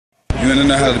even to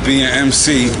know how to be an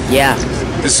MC. Yeah.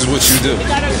 This is what you do.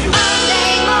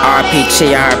 RP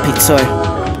Chi, RP Toy,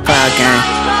 Cloud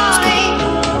Gang.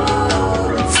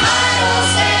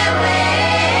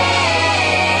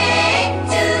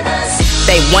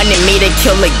 They wanted me to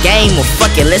kill the game, well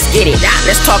fuck it, let's get it.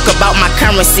 Let's talk about my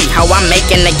currency, how I'm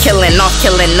making a killing off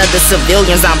killing other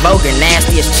civilians. I'm vulgar,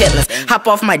 nasty as chitlins. Hop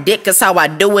off my dick, cause how I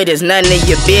do it is none of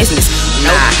your business.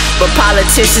 Nah, but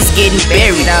politicians getting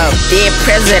buried. Dead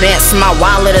presidents, my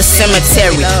wallet a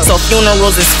cemetery. So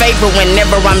funerals is favorite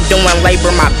whenever I'm doing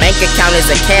labor. My bank account is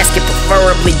a casket,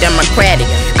 preferably democratic.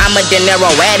 I'm a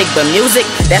dinero addict, but music,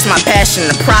 that's my passion.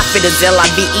 The profit is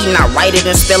L-I-V-E, I write it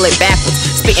and spell it backwards.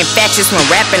 Spitting factions when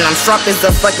rapping, I'm sharp as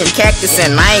a fucking cactus.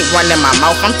 And I ain't running my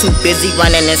mouth, I'm too busy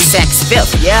running in Saks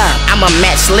Fifth. Yeah, I'm a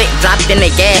match lit, dropped in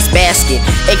a gas basket.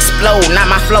 Explode, not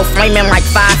my flow flaming like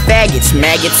 5 faggots.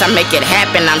 Maggots, I make it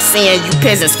happen, I'm seeing you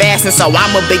peasants fasting. So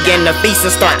I'ma begin to feast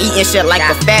and start eating shit like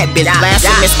a fat bitch.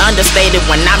 Blasphemous, understated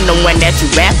when I'm the one that you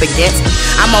rap against.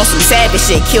 I'm on some savage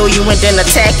shit, kill you and then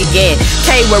attack again.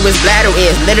 K where his bladder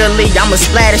is, literally I'ma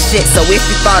splatter shit. So if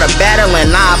you thought of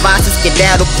battling, nah, bosses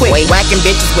skedaddle quick. Whacking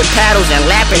bitches with paddles and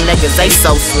lapping niggas, they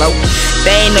so slow.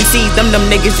 They ain't MCs, them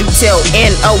niggas you tell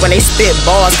N.O. when they spit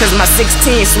bars. Cause my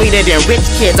 16 sweeter than rich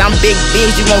kids. I'm big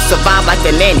biz, you won't survive like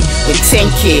a nanny with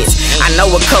 10 kids. I know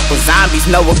a couple zombies,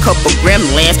 know a couple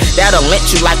gremlins that'll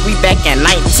lynch you like we back in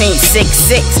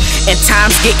 1966. And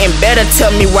time's getting better,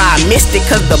 tell me why I missed it.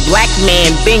 Cause the black man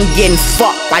been getting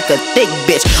fucked like a thick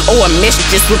bitch. Or a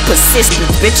mistress with persistence,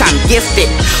 bitch I'm gifted.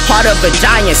 Heart of a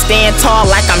giant, stand tall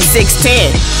like I'm 6'10".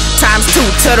 Times 2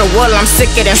 to the world, I'm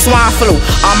sicker than swine flu.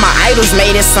 All my idols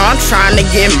made it, so I'm trying to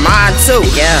get mine too.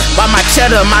 Yeah, buy my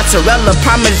cheddar, mozzarella,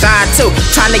 parmesan too.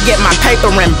 Trying to get my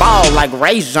paper and ball like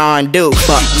Ray John do.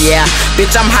 Yeah,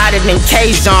 bitch I'm hotter than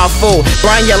K-John fool.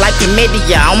 Burn you like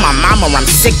chlamydia on my mama, I'm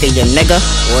sick of you nigga.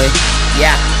 Boy,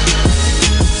 yeah.